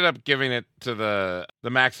 I ended up giving it to the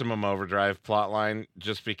Maximum Overdrive plot line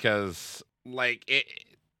just because, like,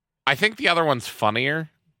 I think the other one's funnier,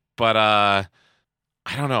 but I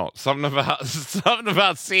don't know, something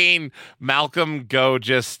about seeing Malcolm go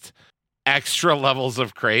just extra levels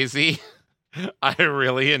of crazy. I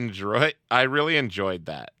really enjoyed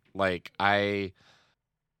that. Like, I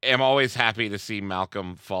am always happy to see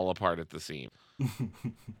Malcolm fall apart at the seam.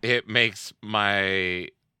 It makes my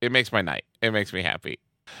night. It makes me happy.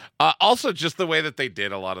 Also, just the way that they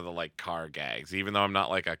did a lot of the, like, car gags, even though I'm not,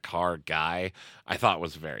 like, a car guy, I thought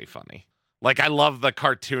was very funny. Like, I love the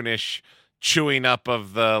cartoonish chewing up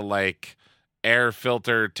of the, like, air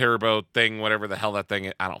filter turbo thing, whatever the hell that thing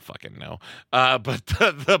is. I don't fucking know. But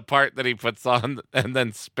the part that he puts on and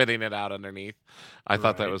then spitting it out underneath, I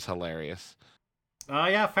thought that was hilarious.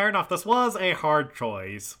 Yeah, fair enough. This was a hard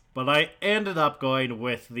choice, but I ended up going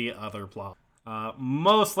with the other plot.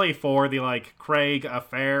 Mostly for the, like, Craig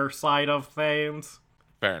affair side of things.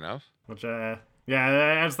 Fair enough. Which, yeah,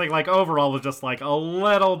 I just think, like, overall was just, like, a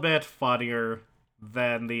little bit funnier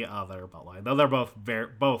than the other plotline. Though they're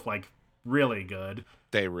both, like, really good.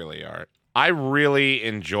 They really are. I really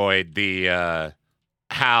enjoyed the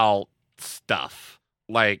Hal stuff.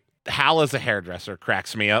 Like, Hal as a hairdresser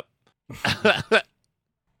cracks me up.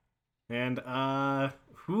 And,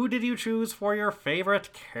 who did you choose for your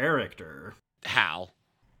favorite character? Hal.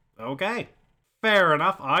 Okay. Fair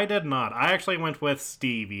enough. I did not. I actually went with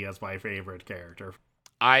Stevie as my favorite character.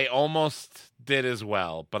 I almost did as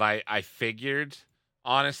well, but I figured,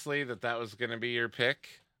 honestly, that was going to be your pick.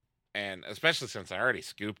 And especially since I already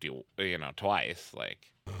scooped you, twice.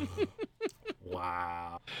 Like,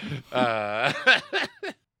 wow. I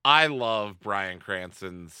love Bryan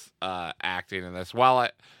Cranston's acting in this. While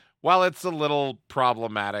it's a little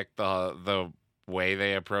problematic, the way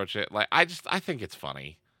they approach it, like, I think it's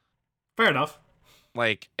funny. Fair enough.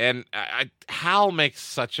 Like, and Hal makes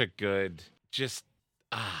such a good, just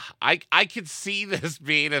I could see this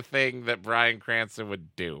being a thing that Bryan Cranston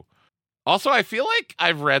would do. Also, I feel like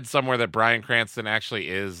I've read somewhere that Bryan Cranston actually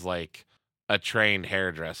is, like, a trained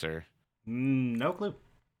hairdresser. No clue.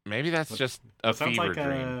 Maybe that's just a fever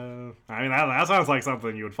dream. I mean, that sounds like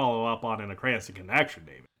something you would follow up on in a Cranston Connection,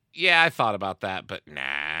 David. Yeah, I thought about that, but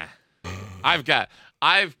nah. I've got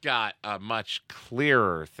a much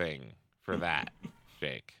clearer thing for that,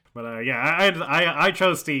 Jake. But yeah, I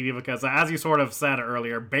chose Stevie because, as you sort of said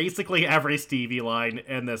earlier, basically every Stevie line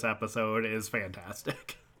in this episode is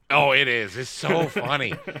fantastic. Oh, it is. It's so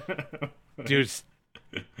funny. Dude,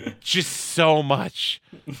 just so much.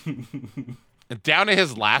 Down to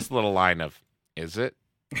his last little line of, is it?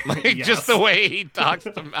 Like, yes. Just the way he talks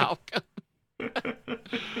to Malcolm.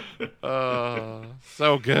 Oh,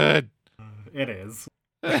 so good. It is.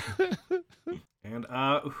 And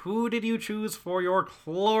who did you choose for your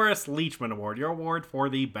Cloris Leachman Award, your award for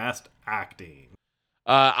the best acting?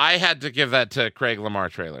 I had to give that to Craig Lamar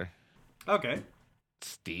trailer. Okay.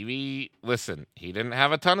 Stevie, listen, he didn't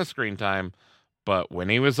have a ton of screen time, but when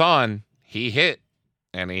he was on, he hit,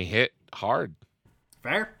 and he hit hard.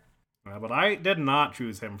 Fair. But I did not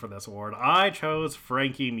choose him for this award. I chose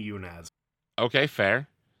Frankie Muniz. Okay, fair.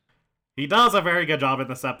 He does a very good job in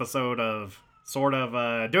this episode of sort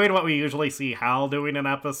of doing what we usually see Hal doing in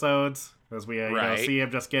episodes, as we see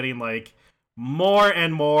him just getting like more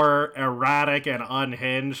and more erratic and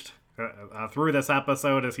unhinged through this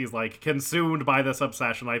episode as he's like consumed by this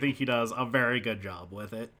obsession. I think he does a very good job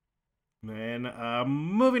with it. And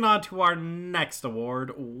moving on to our next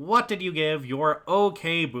award, what did you give your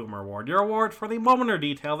OK Boomer award? Your award for the moment or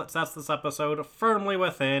detail that sets this episode firmly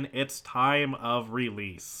within its time of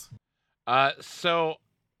release. So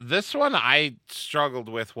this one I struggled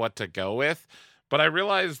with what to go with, but I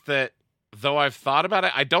realized that though I've thought about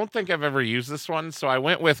it, I don't think I've ever used this one, so I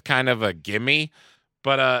went with kind of a gimme.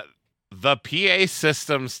 But the PA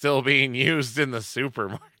system still being used in the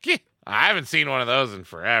supermarket. I haven't seen one of those in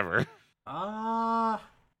forever. I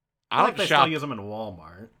don't think they still use them in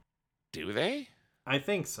Walmart. Do they? I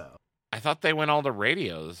think so. I thought they went all to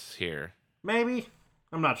radios here. Maybe?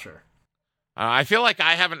 I'm not sure. I feel like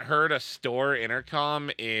I haven't heard a store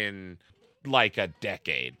intercom in like a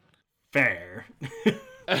decade. Fair.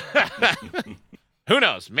 Who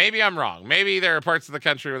knows? Maybe I'm wrong. Maybe there are parts of the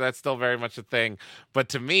country where that's still very much a thing. But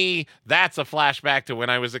to me, that's a flashback to when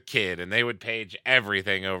I was a kid and they would page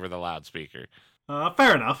everything over the loudspeaker.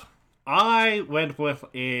 Fair enough. I went with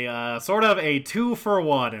a sort of a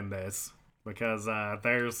 2-for-1 in this because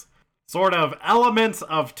there's sort of elements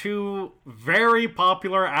of two very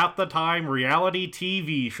popular at the time reality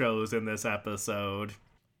TV shows in this episode.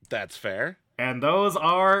 That's fair. And those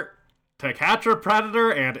are To Catch a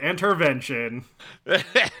Predator and Intervention.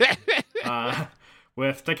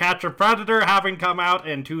 With To Catch a Predator having come out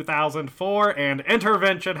in 2004 and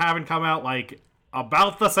Intervention having come out like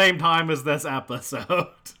about the same time as this episode.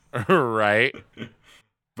 Right.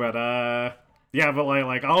 But yeah, but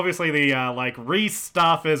like obviously the like Reese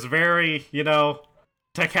stuff is very, To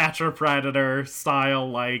Catch a Predator style,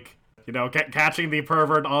 like, catching the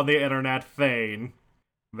pervert on the internet thing.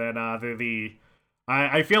 Then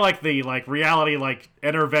I feel like the like reality like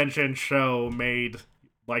intervention show made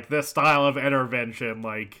like this style of intervention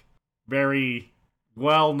like very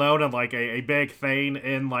well known and like a big thing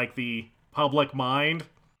in like the public mind.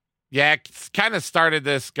 Yeah, it's kind of started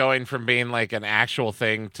this going from being like an actual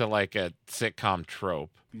thing to like a sitcom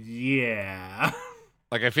trope. Yeah.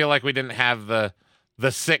 Like I feel like we didn't have the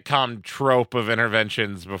sitcom trope of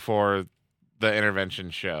interventions before the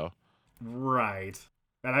intervention show. Right.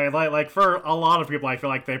 And I like for a lot of people, I feel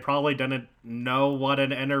like they probably didn't know what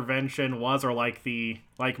an intervention was or like the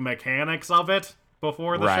like mechanics of it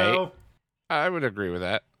before the show. I would agree with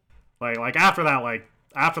that. Like after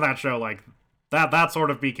that show, like that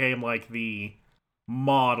sort of became like the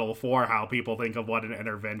model for how people think of what an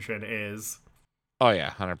intervention is. Oh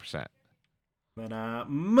yeah, 100%. Then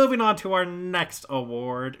moving on to our next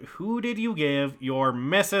award, who did you give your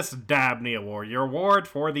Mrs. Dabney award, your award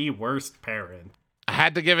for the worst parent? I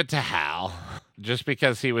had to give it to Hal, just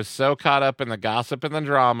because he was so caught up in the gossip and the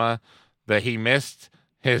drama that he missed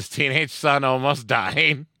his teenage son almost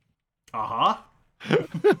dying. Uh-huh.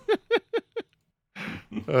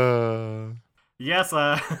 Yes,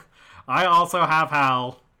 I also have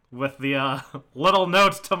Hal with the little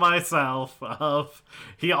note to myself of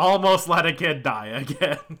he almost let a kid die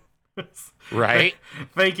again. Right?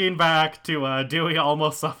 Thinking back to Dewey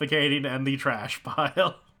almost suffocating in the trash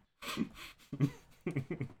pile.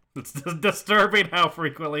 It's disturbing how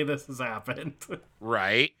frequently this has happened.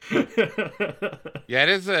 Right? Yeah, it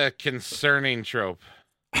is a concerning trope.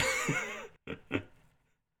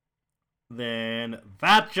 Then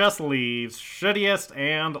that just leaves shittiest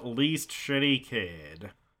and least shitty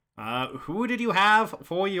kid. Who did you have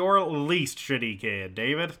for your least shitty kid,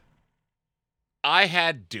 David? I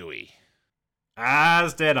had Dewey.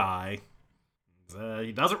 As did I.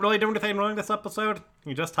 He doesn't really do anything wrong this episode.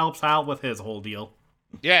 He just helps Hal with his whole deal.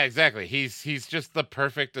 Yeah, exactly. He's just the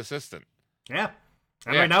perfect assistant. Yeah.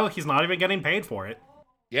 And right now, he's not even getting paid for it.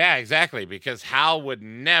 Yeah, exactly, because Hal would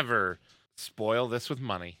never spoil this with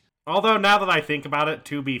money. Although, now that I think about it,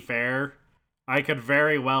 to be fair, I could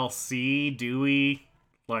very well see Dewey,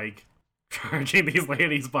 like, charging these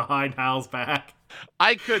ladies behind Hal's back.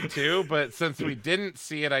 I could too, but since we didn't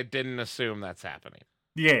see it, I didn't assume that's happening.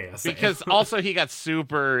 Yeah, same. Because also he got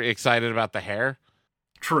super excited about the hair.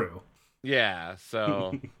 True. Yeah,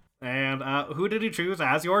 so... And who did you choose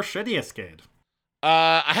as your shittiest kid?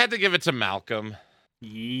 I had to give it to Malcolm.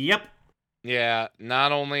 Yep. Yeah,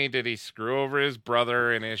 not only did he screw over his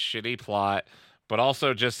brother in his shitty plot, but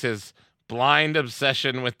also just his blind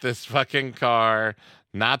obsession with this fucking car,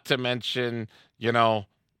 not to mention,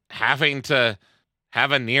 having to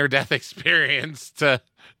have a near death experience to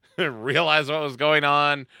realize what was going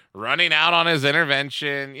on, running out on his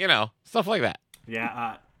intervention, stuff like that.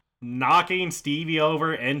 Yeah, knocking Stevie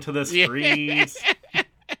over into the Yeah. streets.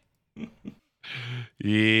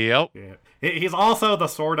 Yep. Yeah. He's also the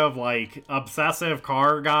sort of, like, obsessive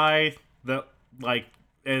car guy that, like,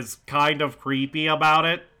 is kind of creepy about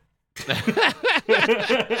it.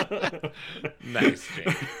 Nice,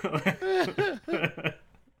 Jake.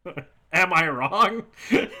 Am I wrong?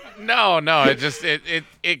 No,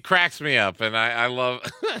 it cracks me up, and I love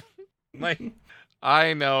like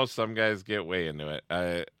I know some guys get way into it.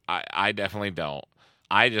 I definitely don't.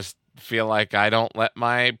 I just feel like I don't let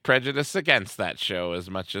my prejudice against that show as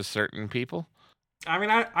much as certain people. I mean,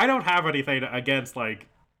 I don't have anything against, like,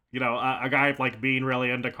 a guy, like, being really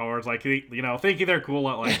into cars, like, thinking they're cool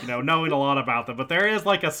at, like, knowing a lot about them. But there is,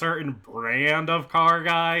 like, a certain brand of car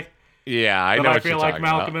guy Yeah, I that know I what feel you're like talking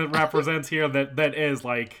Malcolm about. represents here that is,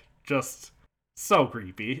 like, just so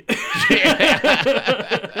creepy.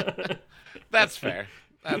 That's fair.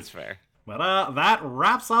 That's fair. But that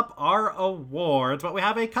wraps up our awards, but we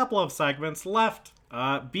have a couple of segments left,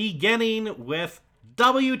 beginning with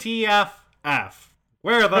WTFF.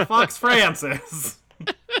 Where the fuck's Francis?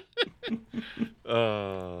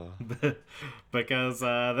 Because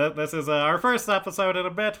this is our first episode in a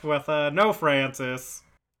bit with no Francis.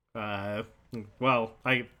 Except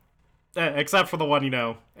for the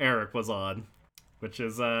one, Eric was on, which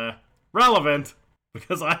is relevant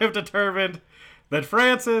because I have determined that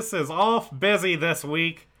Francis is off busy this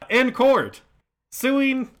week in court,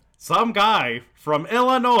 suing some guy from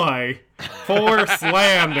Illinois for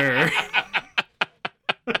slander.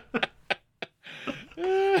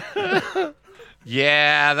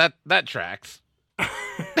 Yeah, that tracks. I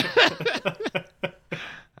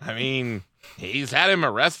mean, he's had him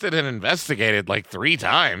arrested and investigated like 3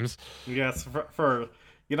 times. Yes, for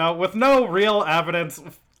with no real evidence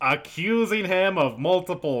accusing him of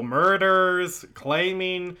multiple murders,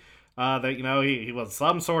 claiming that, he was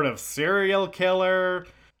some sort of serial killer,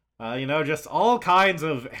 just all kinds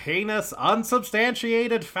of heinous,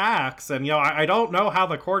 unsubstantiated facts. And, I don't know how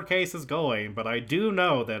the court case is going, but I do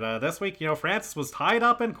know that this week, Francis was tied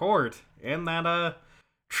up in court in that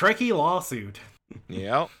tricky lawsuit.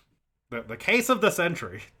 Yep. The case of the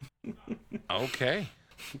century. Okay.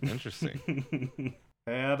 Interesting.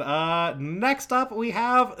 And next up, we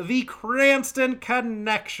have the Cranston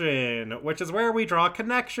Connection, which is where we draw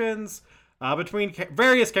connections between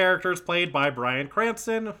various characters played by Bryan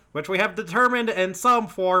Cranston, which we have determined in some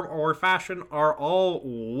form or fashion are all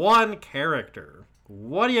one character.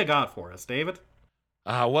 What do you got for us, David?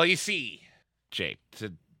 Well, you see, Jake,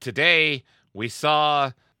 today we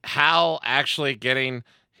saw Hal actually getting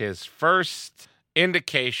his first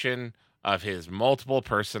indication of his multiple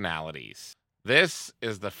personalities. This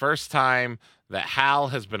is the first time that Hal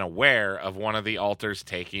has been aware of one of the alters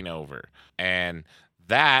taking over. And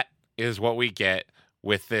that is what we get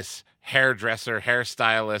with this hairdresser,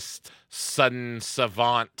 hairstylist, sudden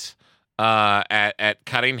savant at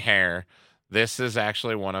cutting hair. This is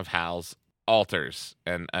actually one of Hal's alters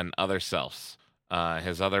and other selves,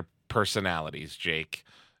 his other personalities, Jake.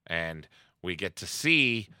 And we get to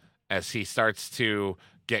see as he starts to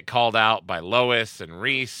get called out by Lois and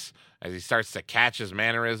Reese, as he starts to catch his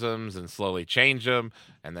mannerisms and slowly change them,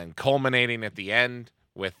 and then culminating at the end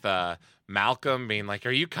with Malcolm being like,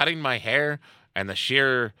 "Are you cutting my hair?" And the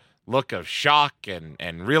sheer look of shock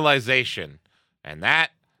and realization. And that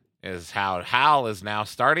is how Hal is now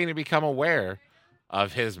starting to become aware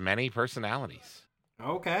of his many personalities.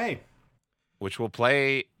 Okay. Which will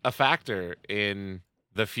play a factor in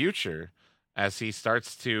the future as he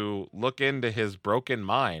starts to look into his broken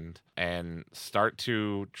mind and start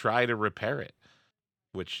to try to repair it.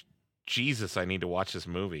 Which, Jesus, I need to watch this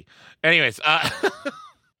movie. Anyways,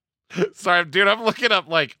 sorry, dude, I'm looking up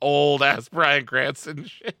like old ass Bryan Cranston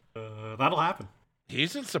shit. That'll happen.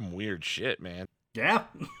 He's in some weird shit, man. Yeah.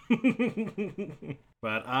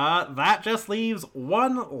 But that just leaves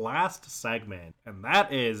one last segment, and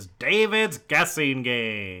that is David's guessing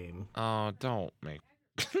game. Oh, don't make...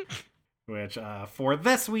 Which, for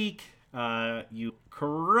this week, you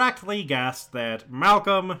correctly guessed that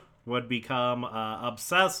Malcolm would become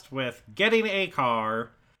obsessed with getting a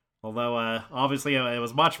car, although obviously it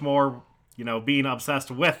was much more, being obsessed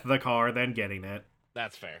with the car than getting it.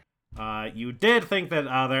 That's fair. You did think that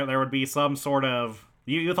there would be some sort of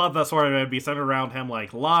You thought that sort of would be centered around him,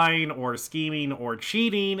 like, lying or scheming or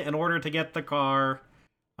cheating in order to get the car,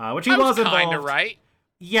 which he was involved. Kinda right.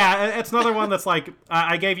 Yeah, it's another one that's like,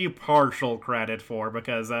 I gave you partial credit for,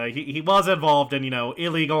 because he was involved in,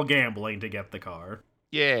 illegal gambling to get the car.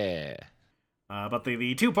 Yeah. But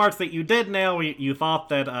the two parts that you did nail, you thought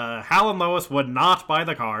that Hal and Lois would not buy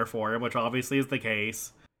the car for him, which obviously is the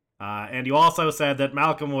case. And you also said that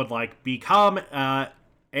Malcolm would, like, become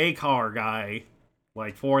a car guy,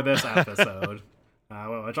 like, for this episode,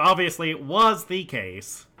 which obviously was the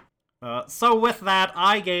case. So with that,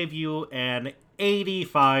 I gave you an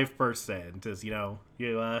 85%, as, you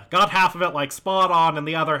got half of it, like, spot on, and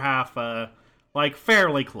the other half, like,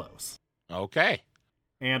 fairly close. Okay.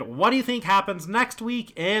 And what do you think happens next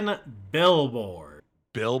week in Billboard?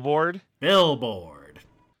 Billboard? Billboard.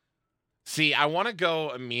 See, I want to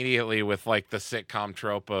go immediately with, like, the sitcom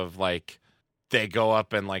trope of, like, they go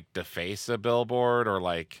up and, like, deface a billboard, or,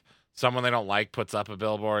 like, someone they don't like puts up a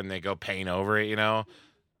billboard and they go paint over it,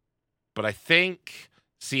 But I think,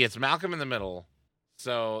 see, it's Malcolm in the middle,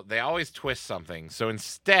 so they always twist something. So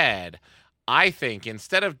instead, I think,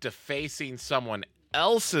 instead of defacing someone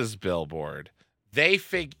else's billboard, I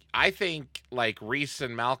think, like, Reese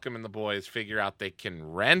and Malcolm and the boys figure out they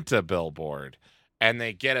can rent a billboard, and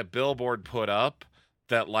they get a billboard put up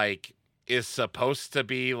that, like, is supposed to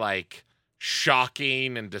be, like,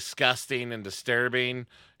 shocking and disgusting and disturbing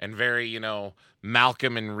and very,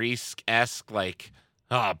 Malcolm and Reese-esque, like,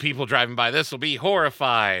 oh, people driving by this will be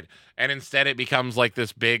horrified. And instead it becomes, like,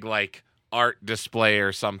 this big, like, art display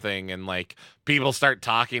or something, and, like, people start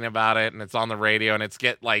talking about it, and it's on the radio, and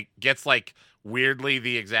gets weirdly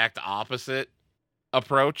the exact opposite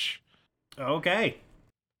approach. Okay.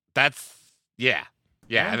 That's, yeah.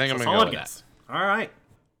 I think I'm going to go with that. All right.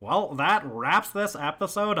 Well, that wraps this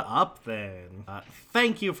episode up then.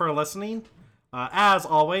 Thank you for listening. As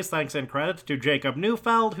always, thanks and credit to Jacob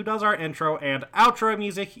Neufeld, who does our intro and outro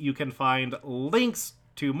music. You can find links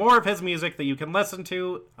to more of his music that you can listen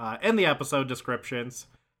to in the episode descriptions.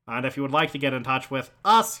 And if you would like to get in touch with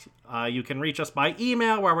us, you can reach us by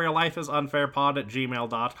email, where we are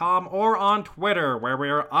lifeisunfairpod@gmail.com, or on Twitter, where we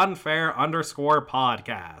are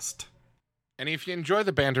unfair_podcast. And if you enjoy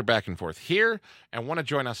the banter back and forth here and want to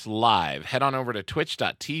join us live, head on over to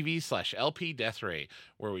twitch.tv/LPDeathRay,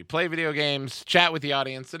 where we play video games, chat with the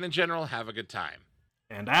audience, and in general, have a good time.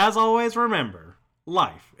 And as always, remember,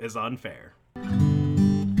 life is unfair.